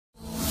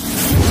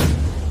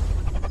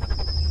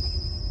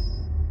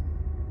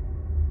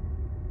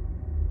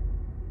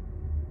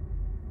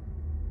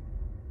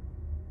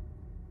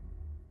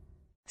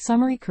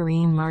Summary: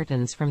 Karine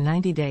Martins from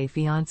 90 Day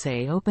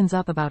Fiancé opens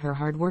up about her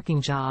hardworking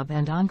job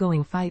and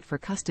ongoing fight for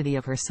custody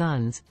of her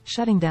sons,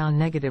 shutting down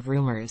negative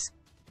rumors.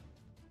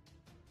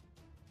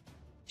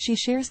 She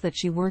shares that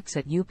she works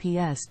at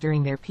UPS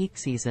during their peak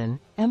season,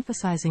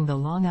 emphasizing the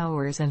long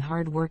hours and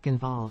hard work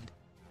involved.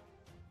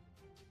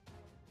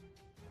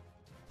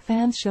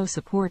 Fans show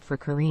support for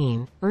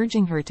Karine,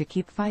 urging her to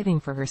keep fighting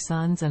for her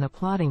sons and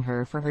applauding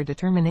her for her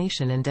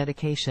determination and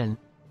dedication.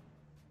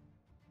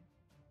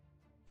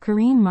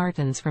 Karine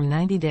Martins from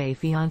 90 Day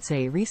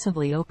Fiancé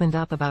recently opened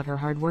up about her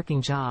hardworking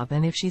job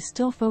and if she's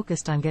still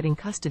focused on getting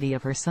custody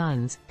of her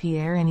sons,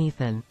 Pierre and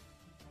Ethan.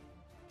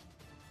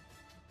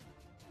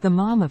 The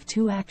mom of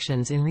two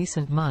actions in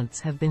recent months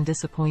have been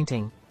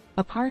disappointing.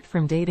 Apart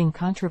from dating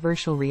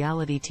controversial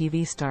reality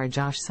TV star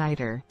Josh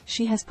Sider,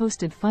 she has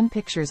posted fun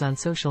pictures on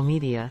social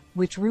media,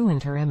 which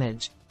ruined her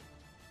image.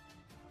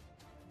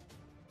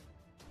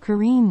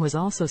 Karine was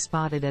also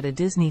spotted at a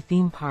Disney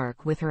theme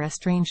park with her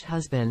estranged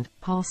husband,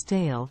 Paul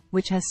Stale,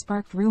 which has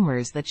sparked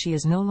rumors that she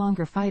is no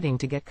longer fighting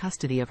to get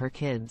custody of her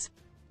kids.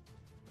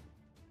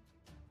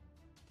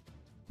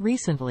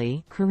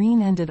 Recently,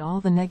 Karine ended all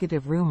the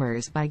negative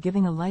rumors by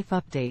giving a life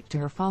update to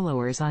her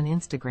followers on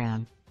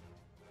Instagram.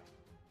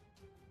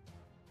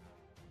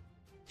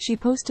 She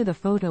posted a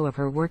photo of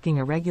her working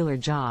a regular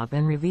job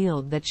and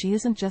revealed that she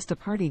isn't just a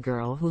party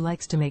girl who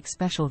likes to make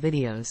special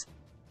videos.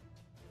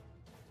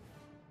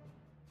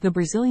 The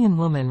Brazilian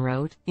woman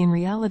wrote, "In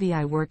reality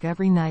I work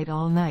every night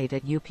all night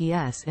at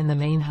UPS in the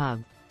main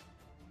hub."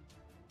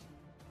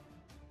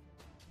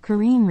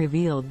 Karine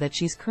revealed that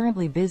she's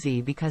currently busy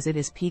because it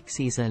is peak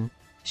season.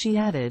 She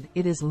added,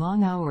 "It is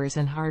long hours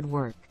and hard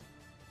work.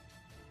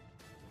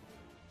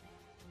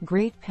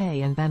 Great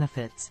pay and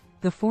benefits."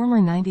 The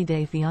former 90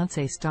 Day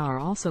Fiancé star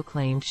also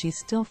claimed she's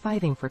still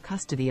fighting for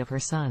custody of her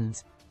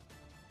sons.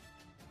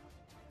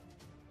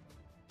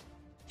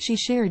 She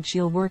shared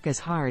she'll work as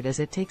hard as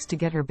it takes to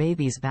get her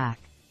babies back.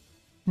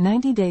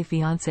 90 Day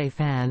Fiancé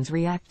fans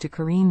react to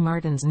Karine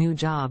Martins' new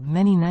job.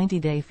 Many 90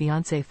 Day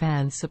Fiancé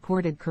fans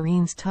supported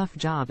Karine's tough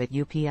job at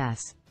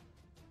UPS.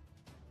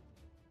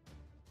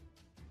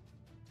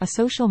 A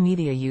social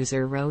media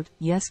user wrote,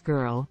 "Yes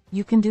girl,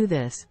 you can do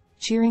this,"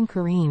 cheering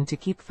Karine to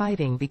keep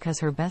fighting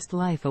because her best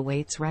life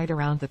awaits right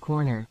around the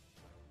corner.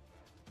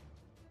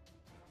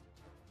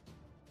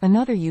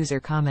 Another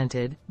user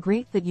commented,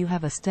 "Great that you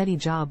have a steady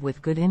job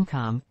with good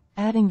income,"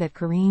 adding that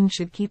Karine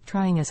should keep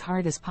trying as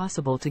hard as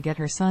possible to get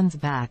her sons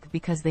back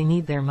because they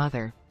need their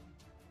mother.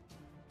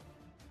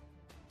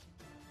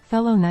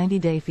 Fellow 90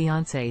 Day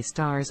Fiancé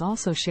stars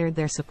also shared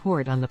their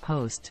support on the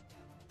post.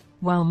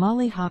 While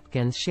Molly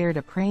Hopkins shared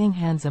a praying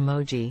hands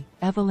emoji,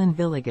 Evelyn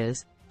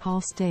Villegas,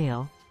 Paul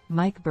Stale,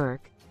 Mike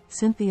Burke,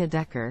 Cynthia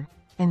Decker,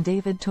 and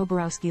David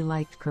Toborowski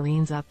liked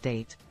Karine's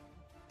update.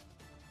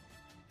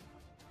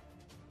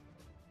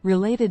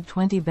 Related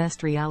 20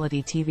 Best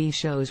Reality TV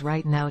Shows.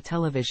 Right now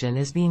television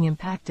is being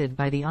impacted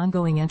by the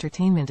ongoing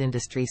entertainment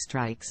industry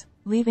strikes,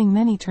 leaving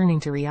many turning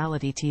to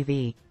reality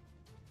TV.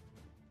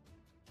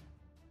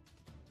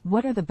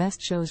 What are the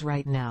best shows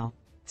right now?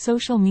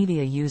 Social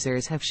media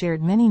users have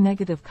shared many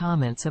negative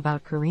comments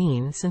about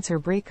Karine since her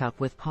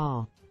breakup with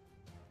Paul.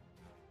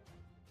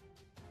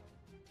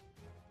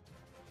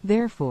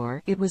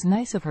 Therefore, it was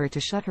nice of her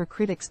to shut her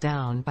critics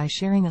down by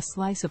sharing a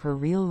slice of her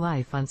real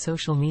life on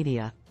social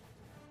media.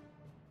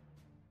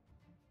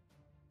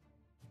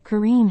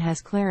 Karine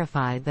has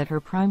clarified that her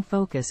prime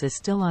focus is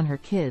still on her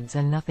kids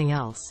and nothing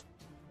else.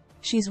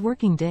 She's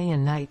working day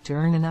and night to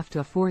earn enough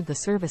to afford the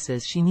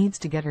services she needs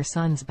to get her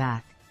sons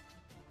back.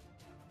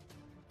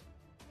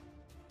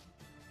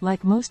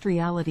 Like most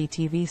reality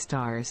TV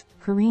stars,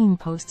 Karine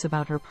posts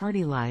about her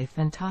party life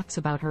and talks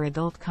about her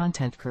adult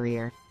content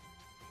career.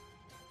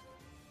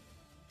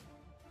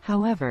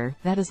 However,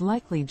 that is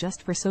likely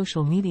just for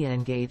social media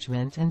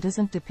engagement and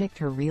doesn't depict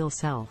her real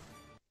self.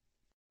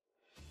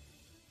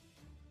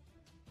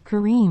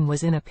 Karine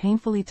was in a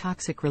painfully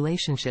toxic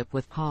relationship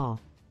with Paul.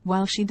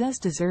 While she does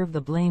deserve the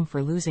blame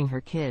for losing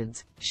her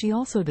kids, she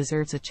also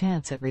deserves a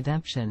chance at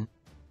redemption.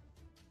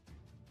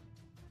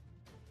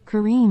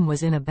 Karine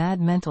was in a bad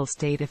mental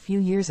state a few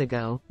years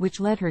ago, which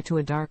led her to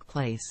a dark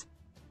place.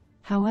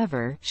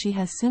 However, she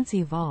has since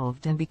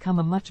evolved and become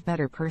a much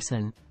better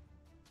person.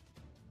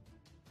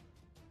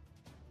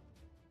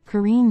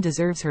 Karine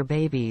deserves her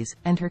babies,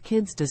 and her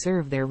kids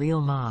deserve their real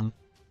mom.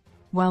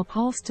 While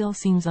Paul still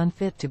seems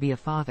unfit to be a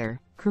father,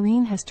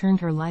 Karine has turned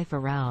her life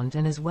around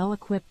and is well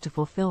equipped to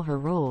fulfill her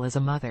role as a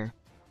mother.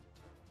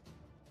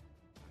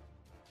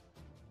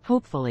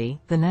 Hopefully,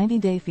 the 90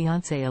 Day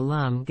Fiancé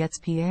alum gets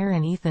Pierre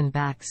and Ethan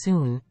back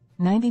soon.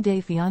 90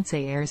 Day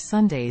Fiancé airs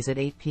Sundays at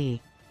 8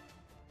 p.m.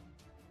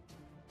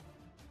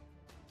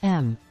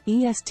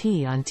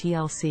 EST on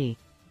TLC.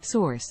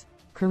 Source: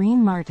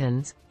 Karine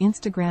Martins,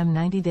 Instagram.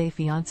 90 Day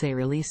Fiancé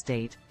release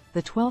date: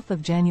 the 12th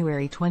of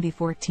January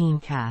 2014.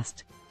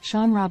 Cast: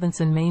 Sean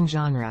Robinson. Main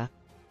genre: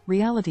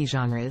 reality.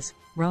 Genres: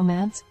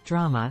 romance,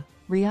 drama,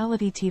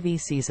 reality TV.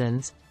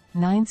 Seasons: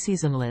 9.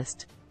 Season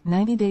list: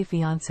 90 Day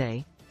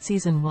Fiancé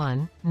Season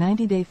 1,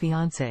 90 Day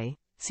Fiancé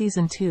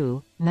Season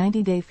 2,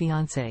 90 Day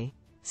Fiancé.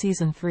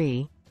 Season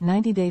 3,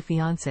 90 Day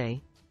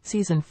Fiancé.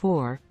 Season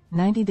 4,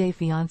 90 Day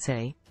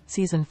Fiancé.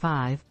 Season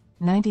 5,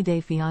 90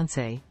 Day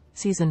Fiancé.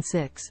 Season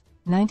 6,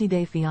 90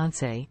 Day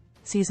Fiancé.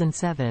 Season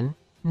 7,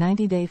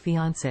 90 Day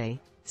Fiancé.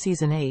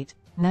 Season 8,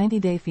 90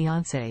 Day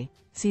Fiancé.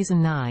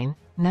 Season 9,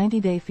 90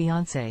 Day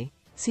Fiancé.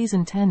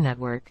 Season 10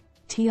 Network,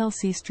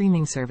 TLC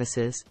Streaming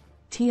Services,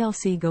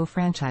 TLC Go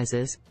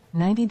Franchises,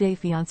 90 Day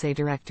Fiancé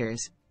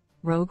Directors.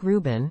 Rogue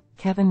Rubin,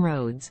 Kevin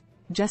Rhodes.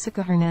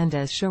 Jessica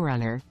Hernandez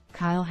Showrunner,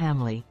 Kyle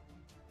Hamley.